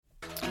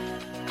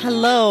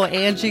Hello,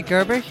 Angie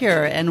Gerber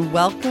here, and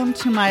welcome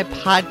to my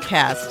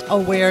podcast,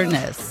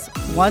 Awareness.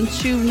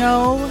 Once you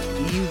know,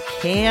 you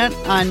can't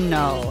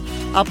unknow.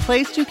 A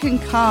place you can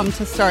come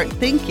to start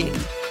thinking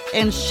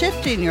and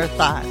shifting your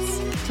thoughts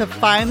to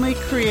finally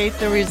create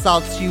the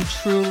results you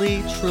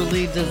truly,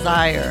 truly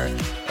desire.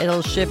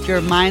 It'll shift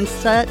your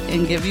mindset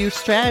and give you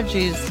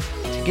strategies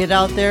to get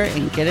out there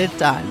and get it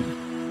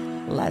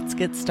done. Let's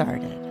get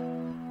started.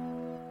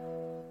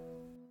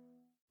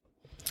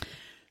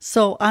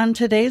 So on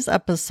today's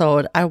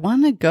episode, I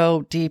want to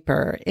go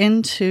deeper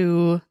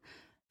into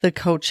the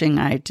coaching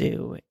I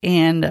do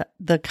and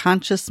the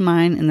conscious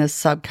mind and the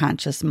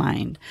subconscious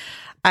mind.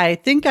 I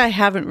think I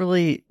haven't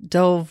really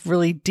dove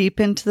really deep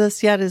into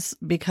this yet is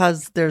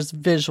because there's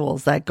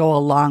visuals that go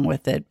along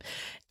with it.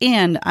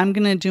 And I'm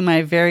going to do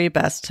my very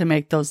best to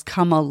make those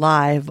come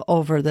alive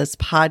over this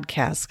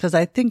podcast because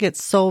I think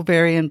it's so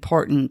very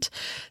important.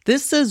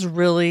 This is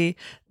really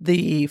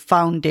the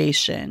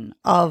foundation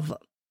of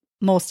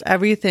most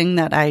everything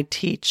that I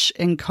teach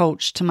and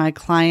coach to my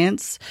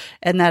clients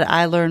and that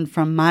I learned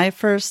from my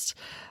first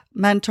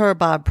mentor,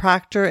 Bob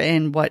Proctor,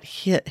 and what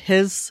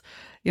his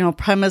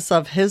premise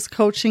of his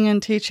coaching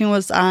and teaching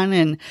was on.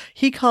 And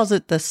he calls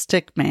it the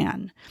stick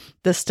man,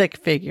 the stick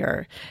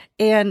figure.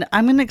 And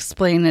I'm going to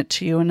explain it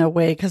to you in a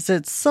way because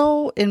it's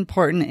so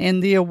important in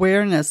the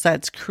awareness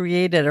that's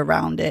created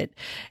around it.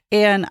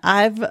 And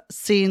I've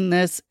seen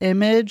this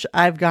image.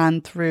 I've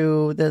gone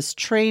through this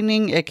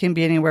training. It can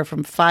be anywhere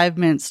from 5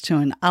 minutes to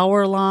an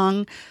hour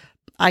long,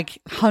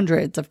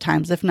 hundreds of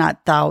times, if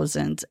not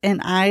thousands.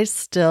 And I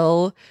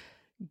still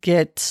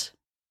get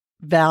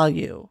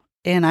value.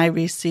 And I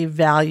receive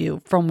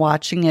value from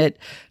watching it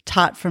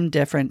taught from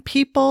different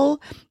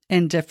people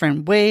in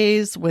different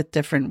ways with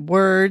different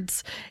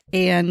words.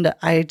 And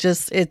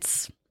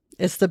it's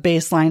the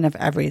baseline of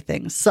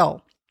everything.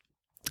 So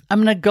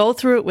I'm going to go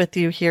through it with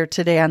you here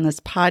today on this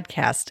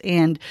podcast.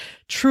 And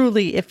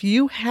truly, if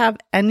you have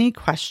any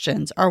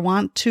questions or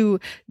want to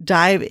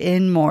dive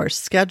in more,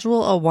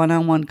 schedule a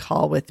one-on-one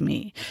call with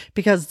me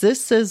because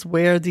this is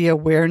where the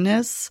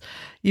awareness,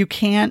 you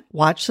can't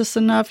watch this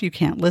enough, you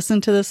can't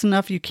listen to this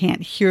enough, you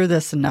can't hear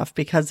this enough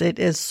because it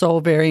is so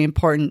very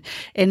important.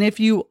 And if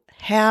you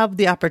have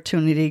the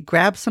opportunity,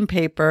 grab some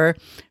paper,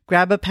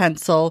 grab a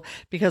pencil,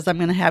 because I'm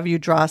going to have you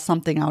draw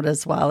something out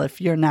as well if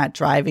you're not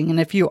driving.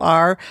 And if you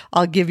are,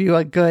 I'll give you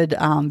a good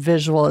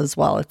visual as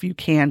well if you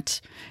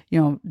can't,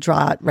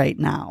 draw it right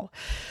now.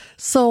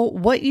 So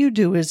what you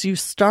do is you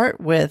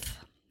start with,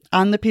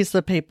 on the piece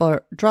of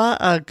paper, draw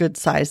a good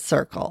sized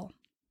circle.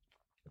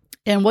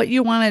 And what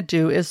you want to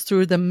do is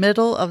through the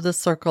middle of the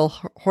circle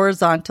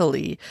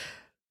horizontally,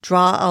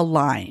 draw a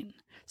line.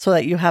 So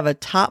that you have a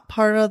top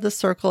part of the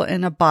circle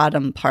and a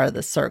bottom part of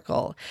the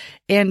circle.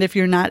 And if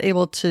you're not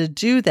able to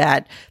do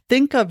that,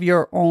 think of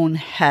your own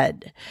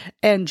head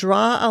and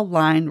draw a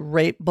line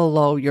right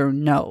below your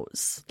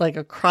nose, like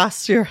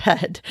across your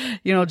head.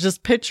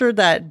 Just picture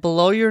that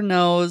below your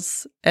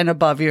nose and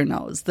above your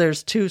nose.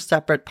 There's two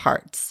separate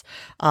parts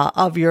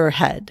of your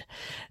head.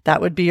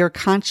 That would be your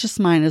conscious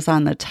mind is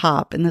on the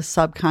top and the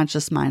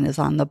subconscious mind is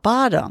on the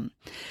bottom.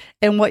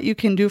 And what you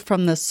can do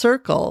from the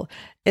circle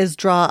is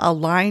draw a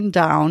line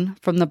down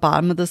from the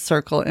bottom of the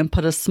circle and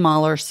put a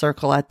smaller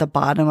circle at the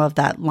bottom of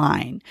that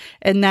line.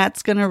 And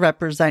that's going to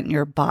represent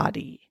your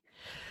body.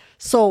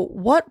 So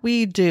what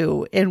we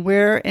do and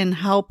where and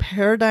how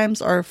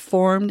paradigms are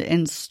formed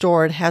and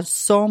stored has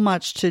so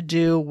much to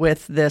do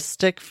with this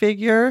stick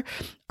figure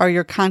or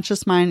your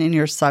conscious mind and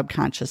your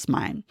subconscious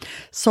mind.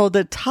 So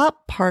the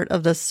top part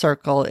of the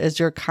circle is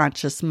your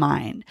conscious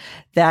mind.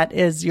 That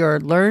is your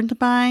learned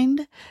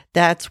mind.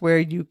 That's where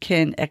you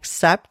can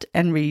accept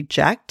and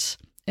reject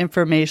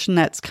information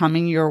that's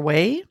coming your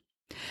way.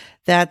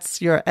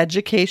 That's your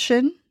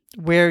education,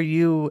 where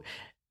you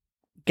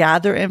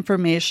gather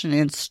information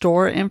and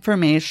store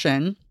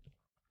information.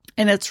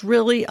 And it's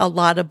really a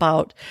lot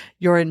about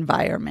your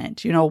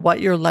environment, what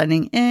you're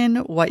letting in,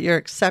 what you're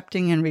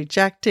accepting and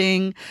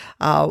rejecting.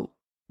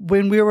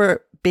 When we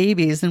were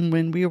babies and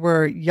when we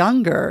were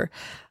younger,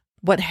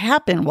 what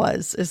happened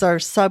is our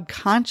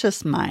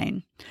subconscious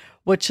mind,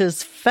 which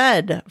is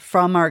fed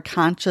from our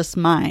conscious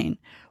mind,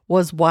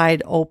 was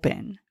wide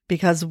open.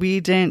 Because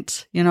we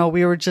didn't,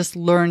 we were just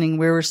learning,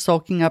 we were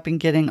soaking up and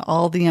getting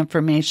all the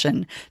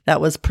information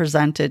that was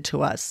presented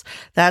to us.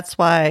 That's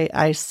why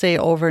I say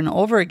over and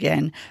over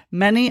again,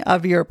 many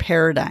of your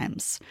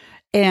paradigms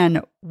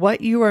and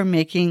what you are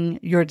making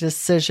your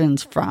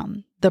decisions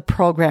from, the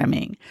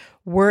programming,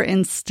 were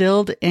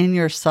instilled in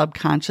your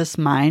subconscious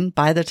mind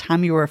by the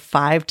time you were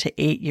 5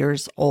 to 8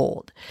 years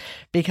old,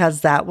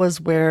 because that was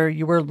where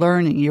you were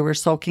learning. You were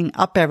soaking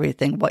up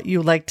everything, what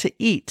you like to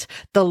eat,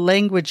 the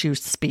language you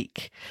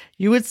speak.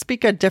 You would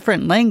speak a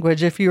different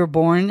language if you were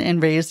born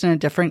and raised in a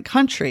different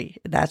country.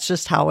 That's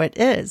just how it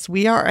is.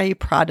 We are a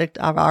product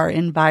of our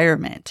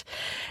environment.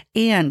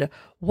 And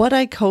what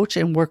I coach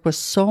and work with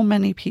so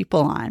many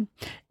people on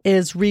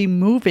is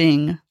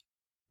removing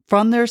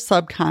from their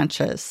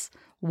subconscious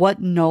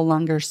what no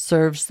longer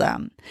serves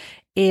them.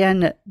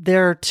 And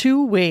there are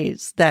two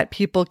ways that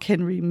people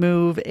can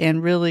remove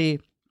and really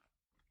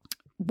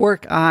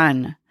work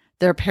on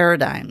their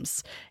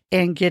paradigms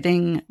and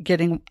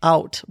getting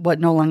out what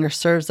no longer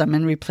serves them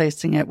and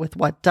replacing it with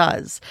what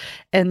does.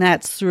 And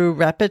that's through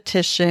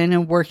repetition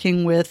and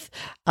working with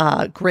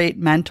a great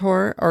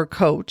mentor or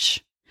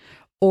coach,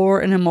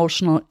 or an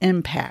emotional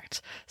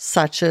impact,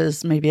 such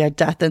as maybe a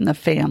death in the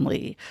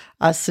family,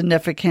 a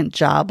significant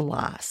job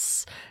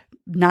loss.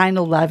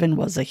 9/11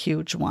 was a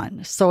huge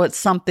one. So it's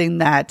something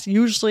that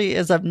usually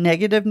is of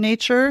negative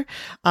nature.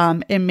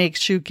 It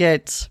makes you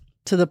get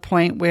to the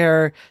point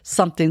where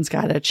something's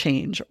got to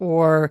change,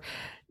 or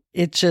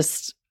it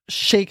just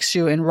shakes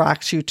you and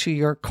rocks you to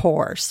your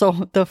core.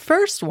 So the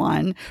first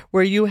one,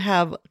 where you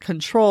have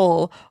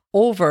control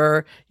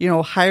over,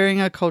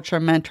 hiring a coach or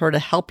mentor to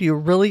help you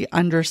really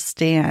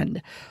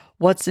understand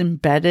what's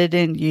embedded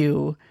in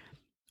you,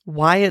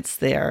 why it's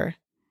there,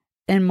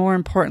 and more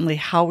importantly,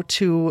 how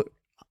to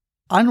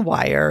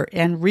unwire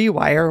and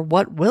rewire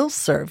what will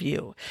serve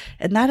you.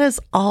 And that is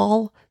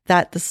all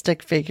that the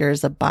stick figure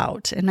is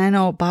about. And I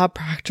know Bob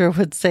Proctor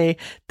would say,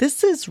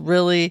 this is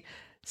really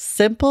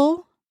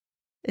simple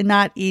and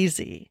not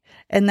easy.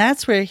 And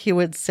that's where he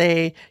would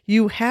say,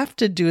 you have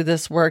to do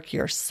this work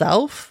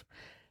yourself,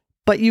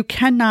 but you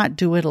cannot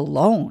do it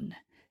alone.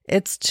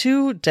 It's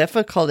too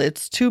difficult.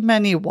 It's too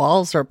many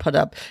walls are put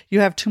up. You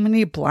have too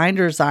many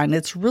blinders on.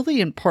 It's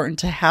really important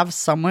to have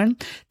someone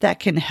that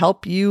can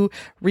help you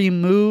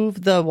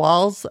remove the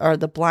walls or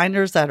the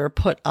blinders that are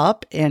put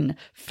up and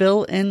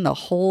fill in the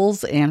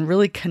holes and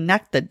really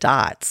connect the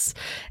dots.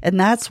 And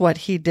that's what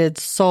he did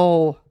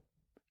so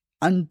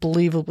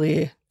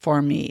unbelievably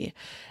for me.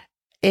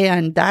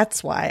 And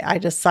that's why I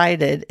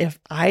decided if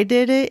I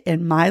did it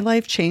and my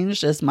life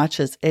changed as much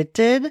as it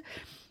did,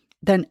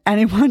 then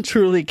anyone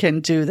truly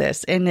can do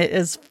this. And it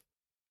is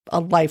a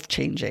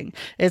life-changing.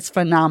 It's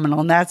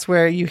phenomenal. And that's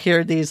where you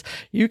hear these,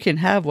 you can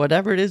have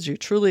whatever it is you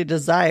truly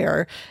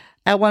desire.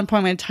 At one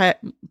point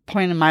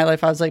in my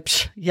life, I was like,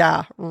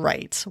 yeah,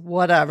 right,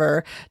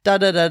 whatever,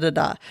 and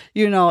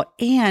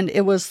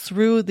it was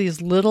through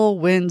these little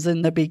wins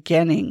in the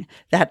beginning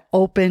that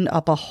opened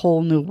up a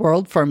whole new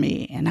world for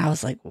me. And I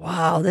was like,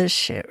 wow, this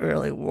shit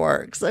really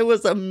works. It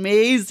was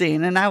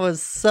amazing. And I was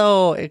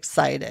so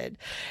excited.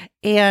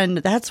 And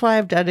that's why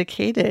I've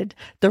dedicated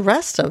the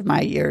rest of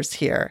my years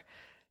here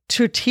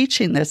to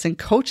teaching this and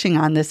coaching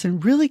on this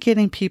and really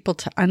getting people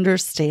to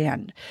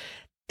understand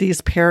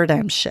these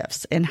paradigm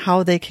shifts and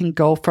how they can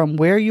go from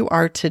where you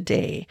are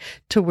today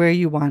to where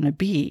you want to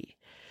be.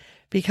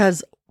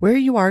 Because where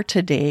you are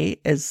today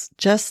is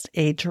just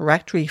a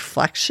direct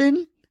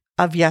reflection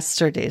of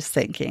yesterday's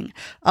thinking,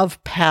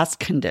 of past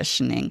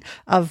conditioning,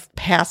 of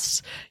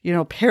past,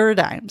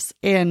 paradigms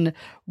and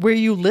where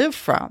you live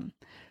from.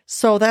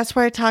 So that's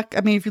why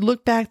if you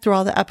look back through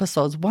all the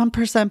episodes,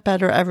 1%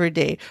 better every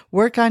day,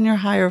 work on your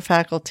higher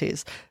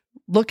faculties,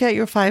 look at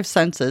your 5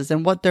 senses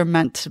and what they're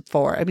meant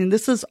for.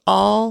 This is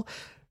all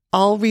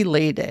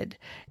related,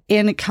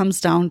 and it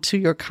comes down to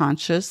your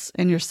conscious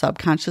and your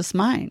subconscious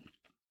mind.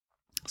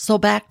 So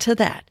back to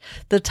that,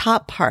 the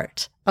top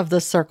part of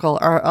the circle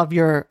or of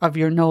your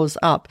nose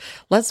up.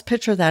 Let's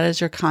picture that as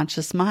your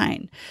conscious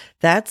mind.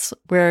 That's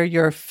where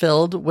you're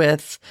filled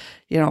with,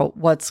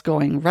 what's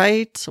going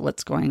right,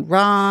 what's going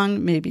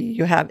wrong. Maybe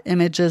you have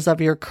images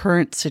of your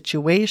current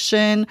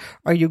situation,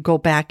 or you go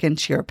back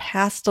into your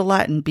past a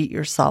lot and beat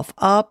yourself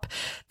up.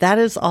 That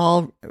is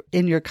all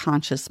in your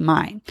conscious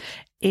mind.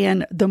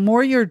 And the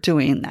more you're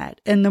doing that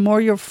and the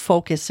more you're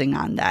focusing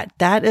on that,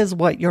 that is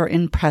what you're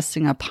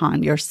impressing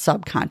upon your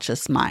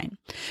subconscious mind,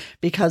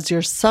 because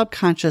your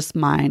subconscious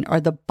mind, or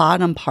the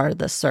bottom part of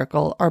the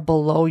circle, or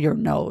below your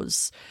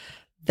nose,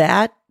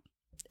 that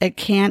it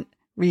can't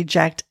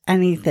reject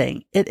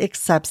anything. It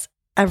accepts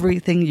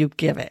everything you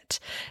give it.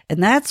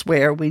 And that's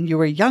where, when you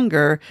were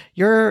younger,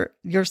 your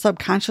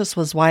subconscious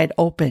was wide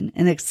open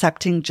and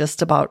accepting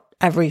just about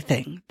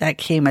everything that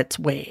came its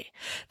way.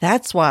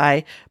 That's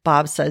why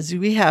Bob says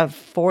we have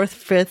 4th,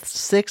 5th,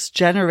 6th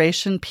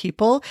generation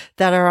people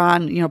that are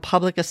on,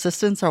 public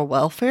assistance or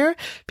welfare,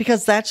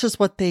 because that's just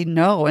what they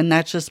know. And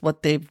that's just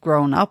what they've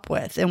grown up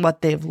with and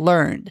what they've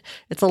learned.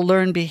 It's a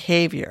learned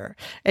behavior.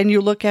 And you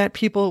look at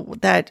people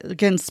that,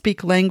 again,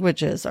 speak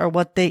languages, or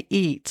what they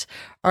eat,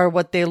 or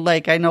what they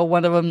like. I know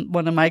one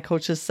of my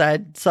coaches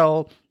said,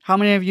 so how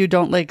many of you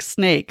don't like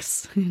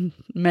snakes?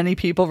 Many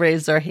people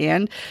raised their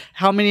hand.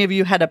 How many of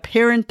you had a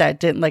parent that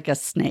didn't like a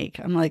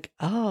snake? I'm like,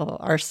 oh,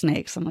 our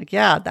snakes. I'm like,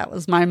 yeah, that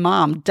was my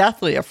mom.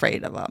 Deathly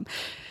afraid of them,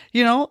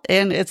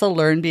 and it's a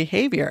learned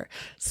behavior.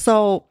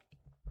 So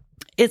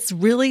it's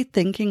really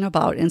thinking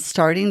about and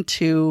starting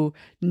to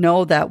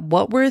know that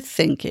what we're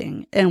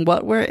thinking and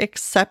what we're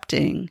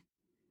accepting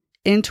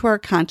into our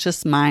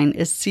conscious mind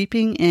is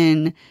seeping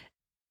in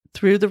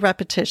through the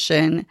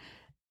repetition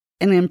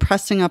and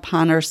impressing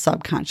upon our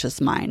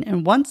subconscious mind.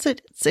 And once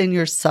it's in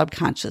your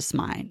subconscious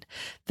mind,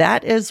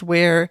 that is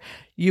where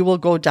you will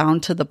go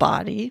down to the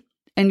body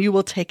and you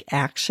will take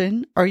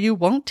action, or you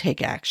won't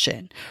take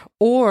action,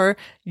 or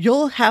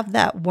you'll have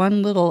that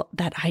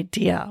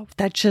idea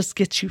that just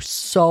gets you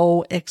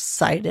so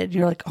excited.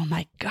 You're like, oh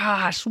my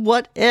gosh,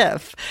 what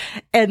if?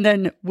 And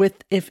then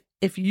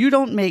if you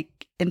don't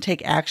make and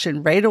take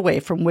action right away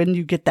from when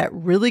you get that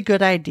really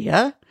good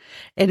idea.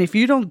 And if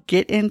you don't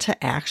get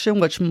into action,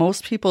 which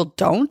most people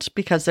don't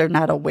because they're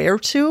not aware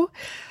to,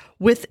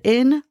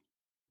 within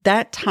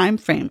that time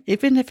frame,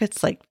 even if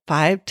it's like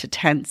 5 to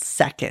 10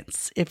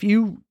 seconds, if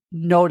you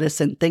notice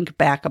and think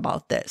back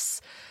about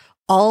this,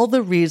 all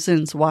the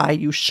reasons why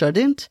you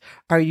shouldn't,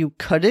 or you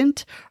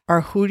couldn't,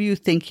 or who do you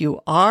think you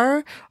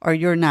are, or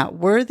you're not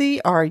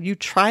worthy, or you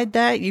tried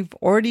that, you've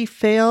already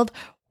failed,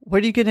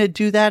 what are you going to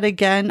do that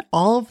again?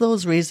 All of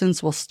those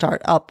reasons will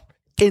start up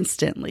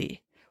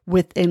instantly,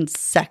 within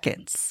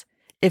seconds,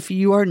 if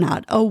you are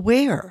not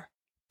aware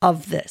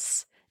of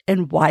this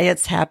and why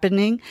it's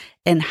happening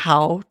and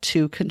how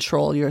to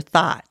control your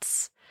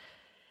thoughts.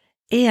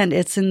 And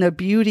it's in the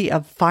beauty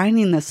of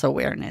finding this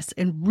awareness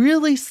and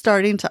really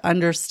starting to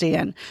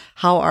understand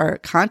how our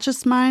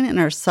conscious mind and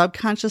our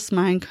subconscious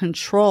mind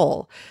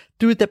control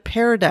through the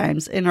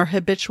paradigms in our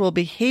habitual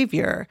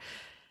behavior.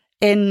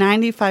 And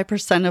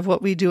 95% of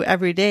what we do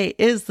every day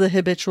is the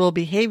habitual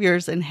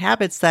behaviors and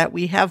habits that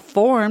we have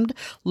formed.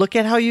 Look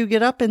at how you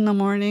get up in the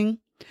morning.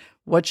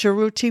 What's your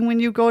routine when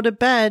you go to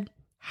bed?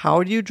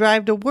 How do you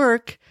drive to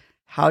work?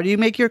 How do you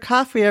make your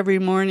coffee every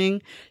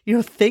morning?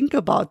 Think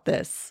about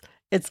this.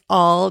 It's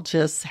all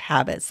just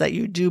habits that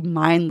you do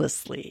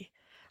mindlessly.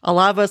 A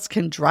lot of us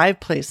can drive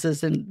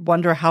places and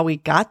wonder how we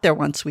got there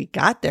once we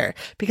got there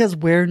because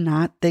we're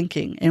not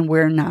thinking and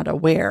we're not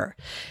aware.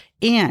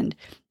 And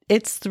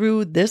it's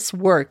through this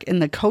work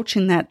and the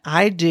coaching that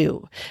I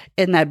do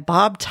and that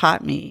Bob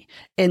taught me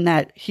and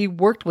that he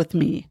worked with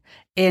me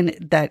and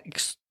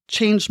that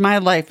changed my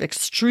life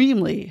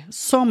extremely,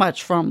 so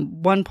much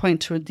from one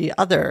point to the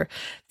other,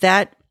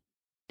 that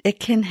it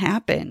can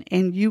happen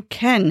and you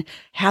can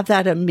have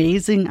that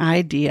amazing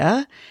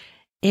idea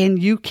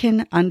and you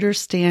can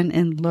understand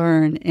and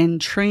learn and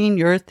train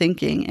your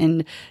thinking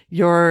and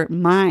your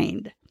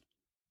mind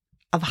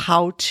of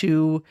how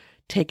to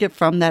take it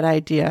from that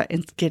idea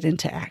and get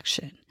into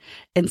action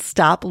and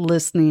stop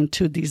listening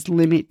to these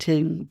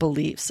limiting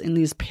beliefs and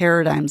these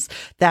paradigms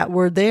that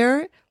were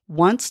there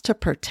once to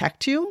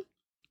protect you,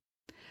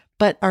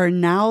 but are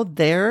now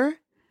there.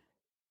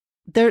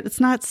 It's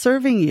not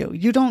serving you.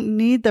 You don't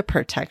need the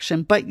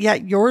protection, but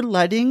yet you're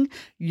letting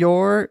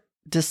your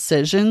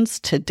decisions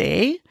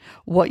today,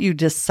 what you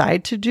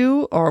decide to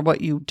do or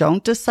what you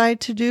don't decide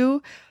to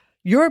do,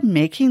 you're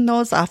making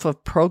those off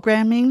of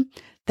programming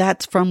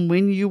that's from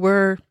when you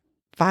were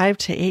 5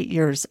 to 8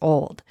 years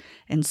old.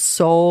 And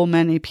so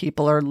many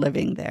people are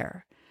living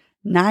there.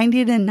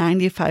 90 to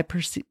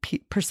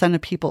 95%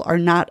 of people are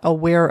not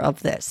aware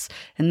of this.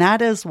 And that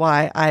is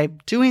why I'm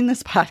doing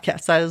this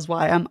podcast. That is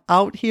why I'm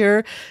out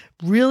here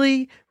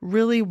really,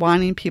 really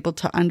wanting people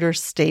to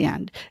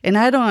understand. And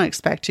I don't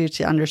expect you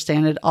to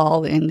understand it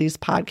all in these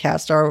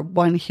podcasts or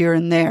one here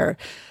and there.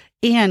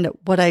 And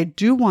what I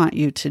do want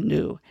you to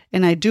know,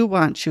 and I do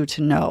want you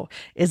to know,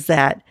 is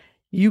that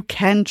you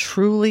can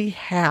truly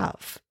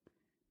have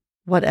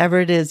whatever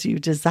it is you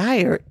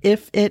desire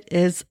if it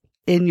is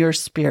in your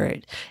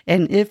spirit,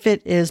 and if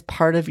it is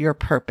part of your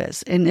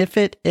purpose, and if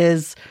it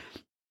is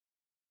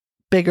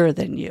bigger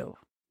than you.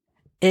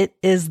 It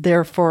is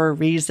there for a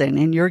reason,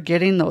 and you're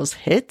getting those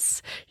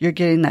hits, you're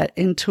getting that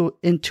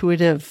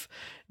intuitive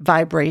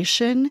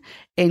vibration,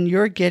 and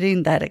you're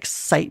getting that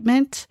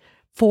excitement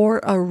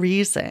for a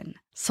reason.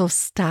 So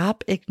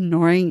stop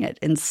ignoring it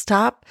and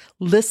stop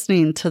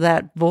listening to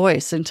that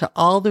voice and to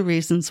all the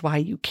reasons why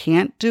you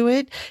can't do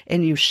it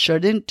and you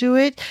shouldn't do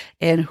it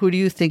and who do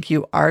you think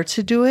you are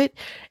to do it,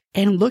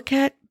 and look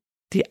at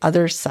the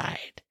other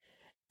side.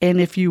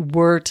 And if you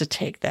were to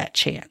take that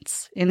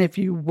chance, and if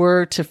you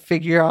were to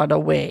figure out a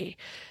way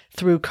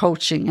through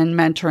coaching and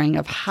mentoring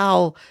of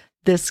how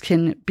this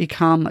can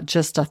become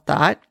just a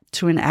thought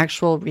to an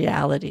actual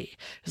reality.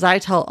 Because I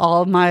tell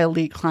all of my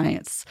elite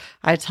clients,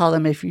 I tell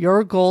them if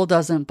your goal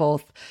doesn't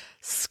both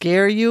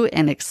scare you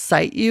and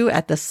excite you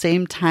at the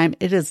same time,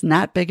 it is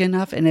not big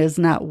enough and it is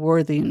not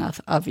worthy enough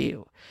of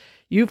you.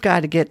 You've got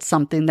to get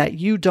something that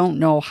you don't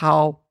know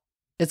how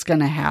it's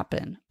going to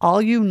happen.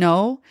 All you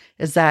know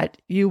is that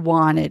you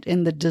want it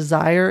and the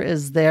desire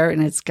is there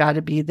and it's got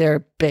to be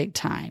there big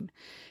time.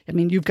 I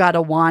mean, you've got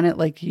to want it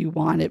like you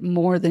want it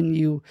more than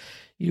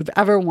you've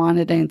ever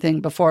wanted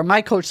anything before.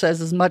 My coach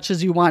says as much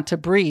as you want to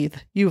breathe,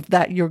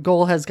 your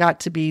goal has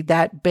got to be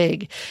that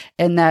big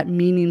and that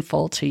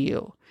meaningful to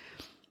you.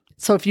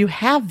 So if you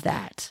have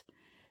that,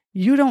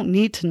 you don't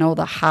need to know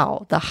the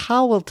how. The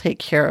how will take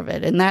care of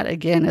it. And that,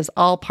 again, is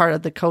all part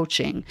of the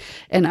coaching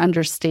and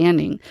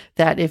understanding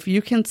that if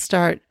you can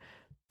start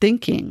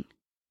thinking,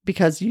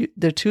 because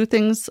the two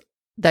things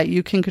that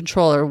you can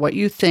control are what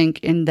you think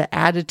and the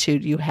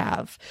attitude you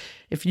have.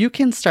 If you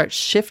can start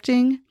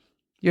shifting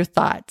your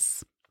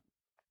thoughts,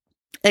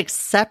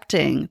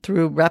 accepting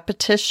through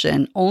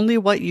repetition only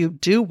what you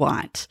do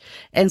want,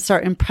 and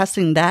start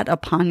impressing that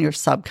upon your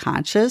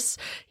subconscious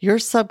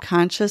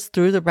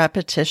through the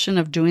repetition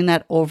of doing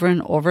that over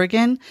and over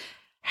again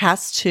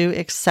has to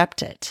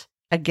accept it.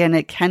 Again,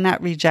 it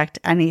cannot reject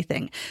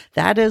anything.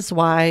 That is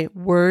why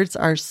words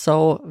are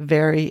so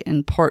very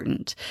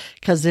important.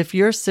 Because if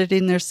you're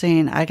sitting there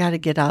saying, I got to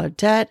get out of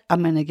debt,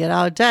 I'm going to get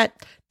out of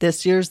debt.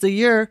 This year's the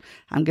year.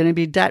 I'm going to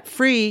be debt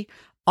free.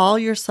 All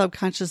your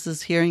subconscious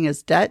is hearing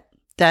is debt,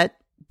 debt,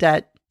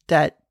 debt,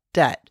 debt,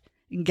 debt.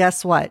 And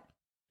guess what?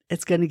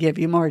 It's going to give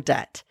you more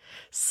debt.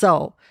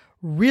 So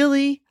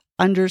really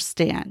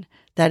understand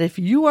that if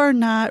you are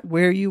not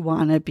where you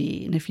want to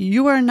be, and if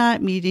you are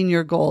not meeting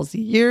your goals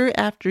year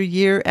after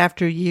year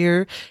after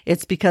year,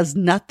 it's because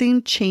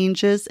nothing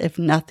changes if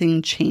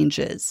nothing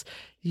changes.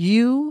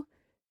 You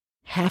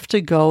have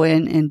to go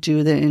in and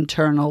do the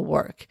internal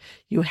work.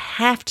 You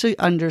have to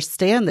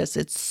understand this.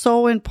 It's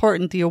so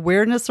important. The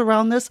awareness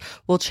around this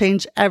will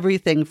change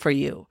everything for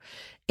you.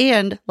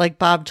 And like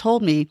Bob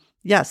told me,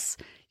 yes,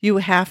 you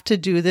have to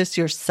do this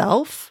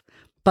yourself,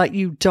 but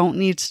you don't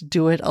need to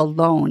do it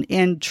alone.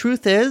 And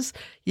truth is,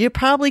 you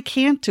probably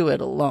can't do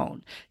it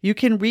alone. You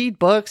can read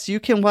books, you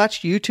can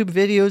watch YouTube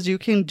videos, you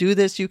can do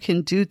this, you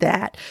can do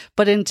that.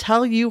 But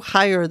until you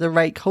hire the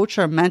right coach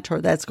or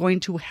mentor that's going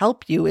to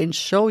help you and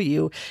show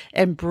you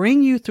and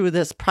bring you through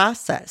this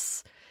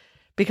process,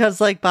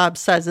 because like Bob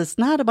says, it's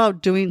not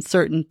about doing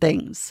certain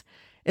things.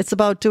 It's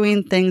about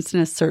doing things in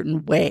a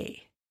certain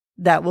way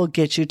that will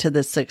get you to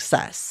the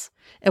success.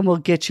 And will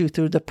get you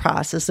through the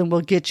process and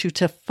will get you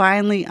to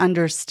finally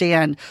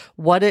understand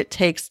what it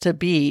takes to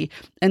be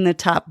in the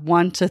top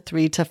 1 to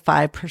 3 to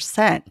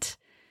 5%.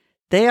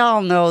 They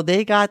all know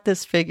they got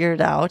this figured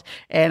out.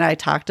 And I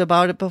talked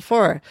about it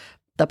before.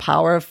 The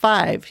power of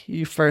 5.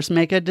 You first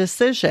make a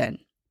decision.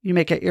 You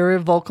make an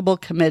irrevocable,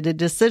 committed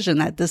decision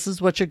that this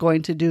is what you're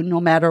going to do no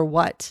matter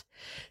what.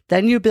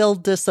 Then you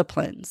build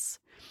disciplines.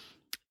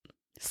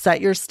 Set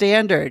your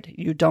standard.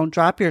 You don't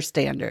drop your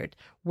standard.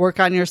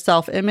 Work on your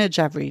self-image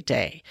every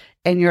day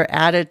and your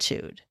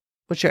attitude,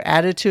 which your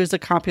attitude is a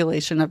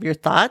compilation of your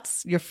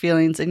thoughts, your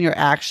feelings, and your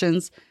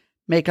actions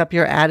make up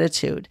your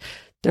attitude.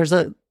 There's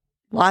a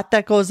lot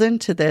that goes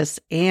into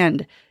this,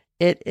 and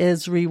it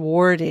is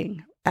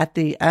rewarding at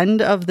the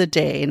end of the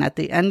day and at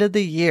the end of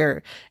the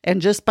year.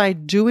 And just by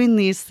doing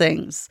these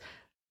things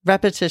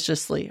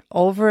repetitiously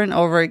over and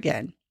over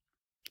again,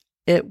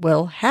 it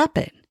will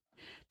happen.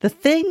 The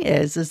thing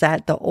is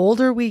that the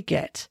older we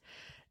get,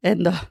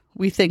 and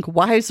we think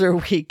wiser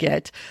we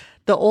get,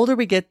 the older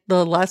we get,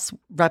 the less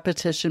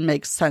repetition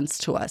makes sense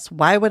to us.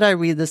 Why would I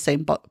read the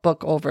same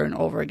book over and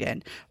over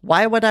again?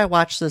 Why would I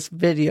watch this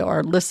video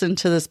or listen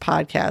to this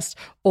podcast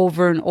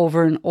over and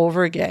over and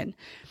over again?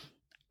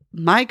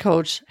 My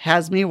coach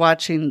has me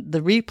watching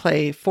the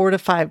replay 4 to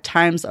 5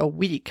 times a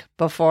week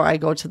before I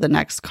go to the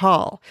next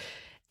call.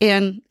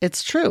 And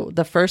it's true.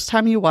 The first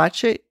time you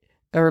watch it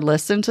or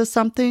listen to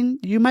something,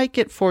 you might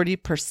get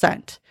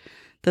 40%.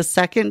 The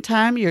second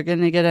time, you're going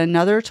to get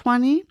another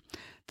 20.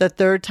 The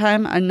third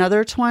time,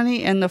 another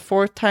 20. And the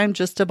fourth time,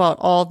 just about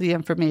all the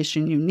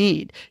information you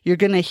need. You're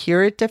going to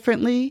hear it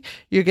differently.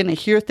 You're going to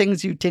hear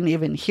things you didn't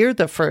even hear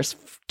the first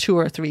 2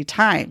 or 3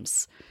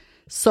 times.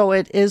 So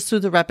it is through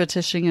the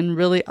repetition and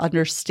really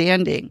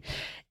understanding.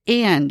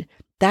 And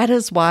that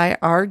is why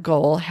our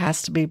goal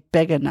has to be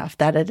big enough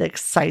that it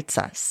excites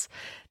us,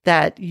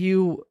 that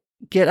you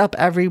get up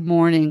every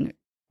morning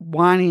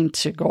wanting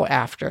to go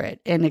after it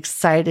and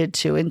excited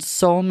to. And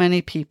so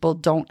many people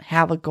don't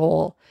have a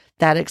goal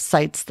that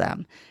excites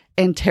them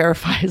and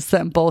terrifies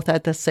them both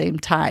at the same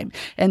time.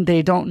 And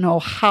they don't know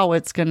how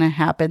it's going to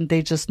happen.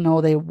 They just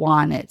know they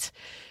want it.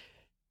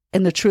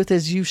 And the truth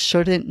is, you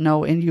shouldn't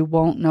know and you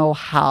won't know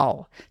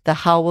how. The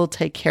how will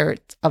take care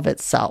of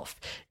itself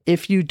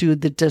if you do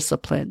the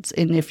disciplines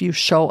and if you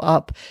show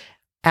up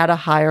at a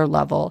higher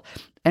level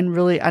and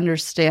really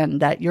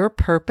understand that your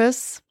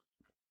purpose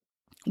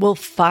will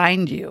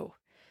find you.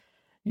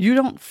 You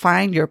don't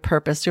find your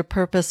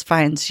purpose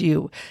finds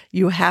you.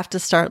 You have to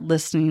start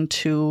listening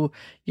to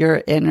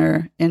your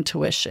inner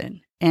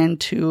intuition and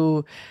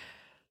to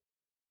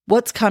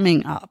what's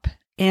coming up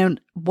and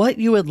what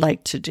you would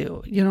like to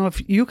do. You know,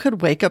 if you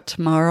could wake up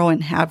tomorrow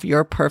and have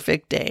your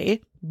perfect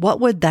day, what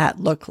would that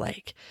look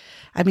like?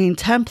 I mean,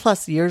 10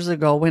 plus years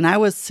ago, when I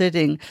was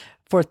sitting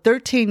for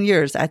 13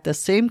 years at the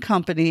same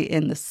company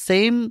in the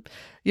same,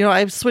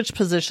 I've switched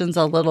positions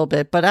a little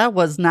bit, but I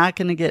was not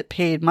going to get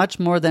paid much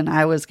more than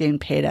I was getting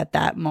paid at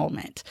that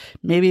moment.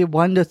 Maybe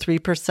 1 to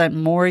 3%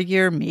 more a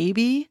year,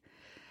 maybe.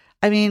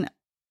 I mean,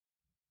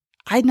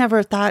 I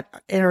never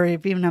thought or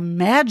even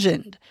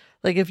imagined.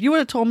 Like if you would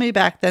have told me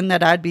back then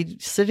that I'd be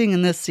sitting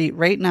in this seat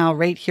right now,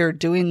 right here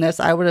doing this,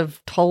 I would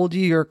have told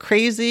you you're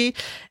crazy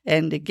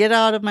and to get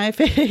out of my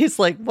face,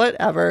 like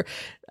whatever.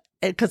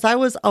 Because I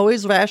was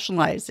always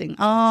rationalizing,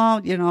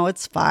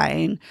 it's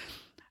fine.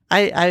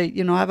 I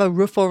have a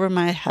roof over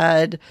my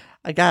head.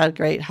 I got a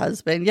great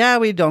husband. Yeah,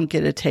 we don't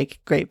get to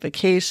take great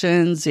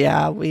vacations.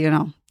 Yeah, we,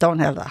 don't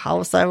have the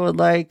house I would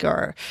like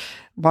or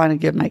want to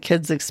give my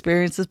kids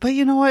experiences. But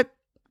you know what?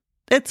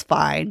 It's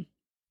fine.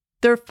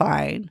 They're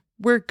fine.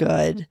 We're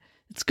good.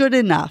 It's good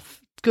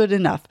enough. It's good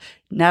enough.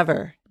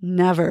 Never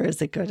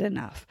is it good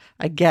enough.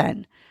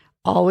 Again,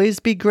 Always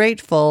be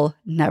grateful,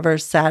 never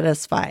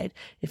satisfied.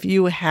 If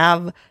you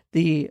have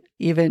the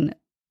even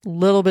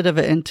little bit of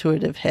an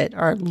intuitive hit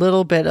or a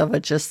little bit of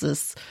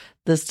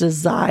this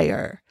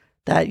desire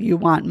that you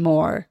want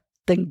more,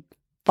 then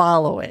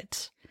follow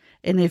it.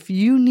 And if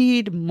you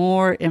need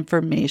more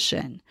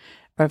information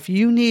or if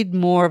you need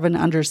more of an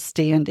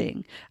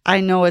understanding, I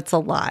know it's a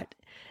lot,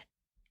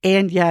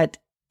 and yet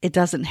it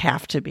doesn't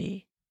have to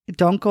be.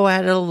 Don't go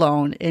at it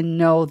alone, and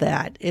know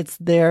that it's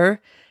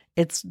there.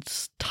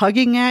 It's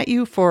tugging at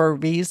you for a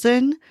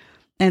reason,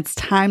 and it's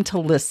time to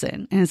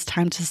listen, and it's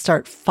time to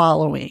start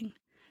following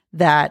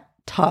that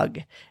tug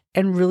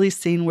and really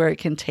seeing where it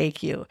can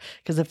take you.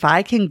 Because if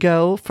I can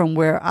go from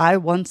where I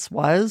once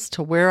was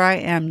to where I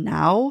am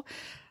now,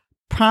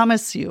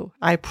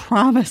 I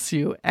promise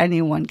you,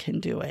 anyone can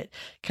do it.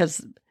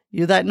 Because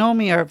you that know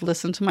me or have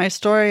listened to my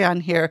story on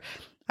here,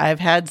 I've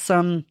had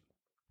some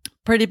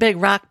pretty big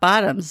rock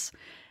bottoms,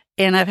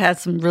 and I've had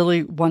some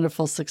really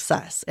wonderful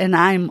success, and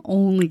I'm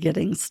only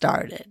getting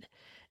started.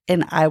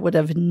 And I would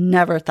have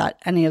never thought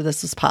any of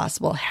this was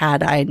possible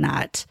had I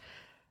not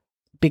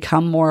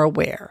become more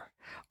aware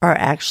or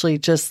actually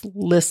just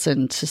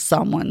listened to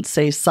someone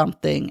say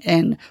something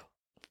and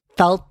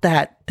felt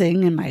that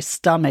thing in my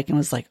stomach and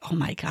was like, oh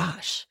my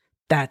gosh,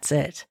 that's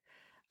it.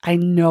 I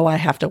know I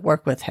have to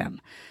work with him.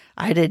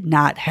 I did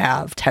not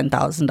have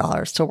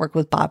 $10,000 to work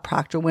with Bob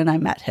Proctor when I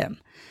met him.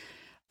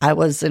 I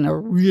was in a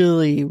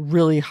really,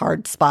 really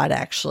hard spot,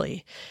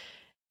 actually.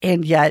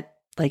 And yet,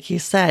 like he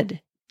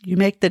said, you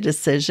make the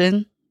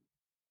decision,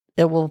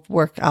 it will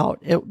work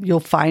out. You'll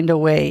find a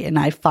way, and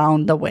I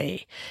found the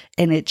way,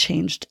 and it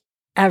changed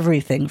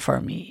everything for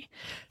me.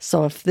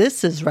 So if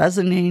this is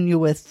resonating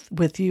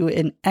with you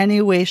in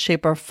any way,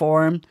 shape, or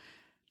form,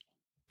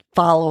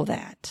 follow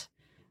that.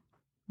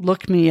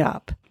 Look me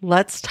up.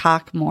 Let's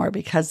talk more,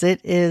 because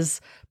it is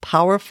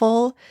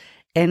powerful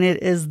and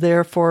it is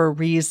there for a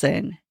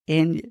reason.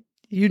 And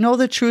you know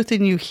the truth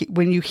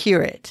when you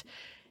hear it.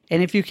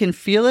 And if you can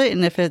feel it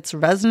and if it's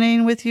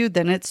resonating with you,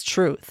 then it's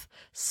truth.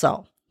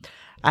 So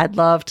I'd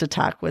love to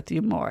talk with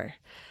you more.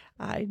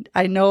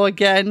 I know,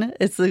 again,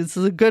 it's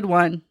a good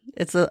one.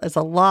 It's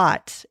a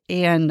lot,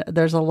 and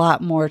there's a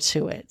lot more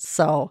to it.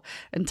 So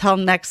until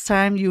next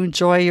time, you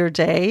enjoy your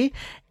day,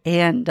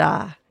 and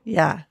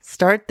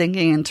start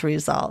thinking into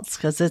results,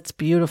 because it's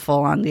beautiful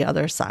on the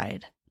other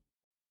side.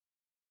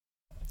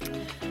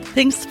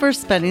 Thanks for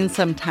spending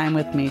some time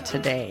with me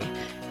today.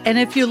 And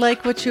if you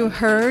like what you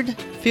heard,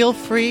 feel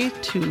free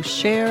to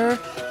share,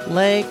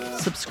 like,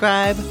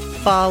 subscribe,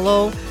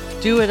 follow,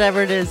 do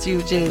whatever it is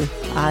you do.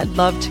 I'd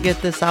love to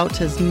get this out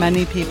to as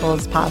many people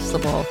as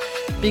possible,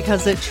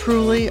 because it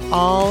truly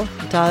all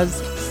does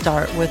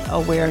start with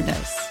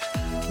awareness.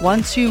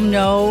 Once you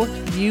know,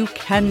 you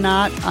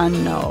cannot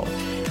unknow,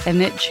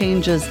 and it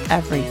changes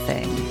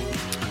everything.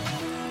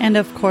 And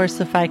of course,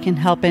 if I can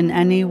help in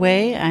any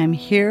way, I'm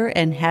here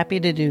and happy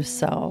to do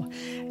so.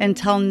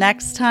 Until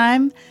next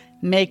time,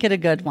 make it a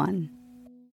good one.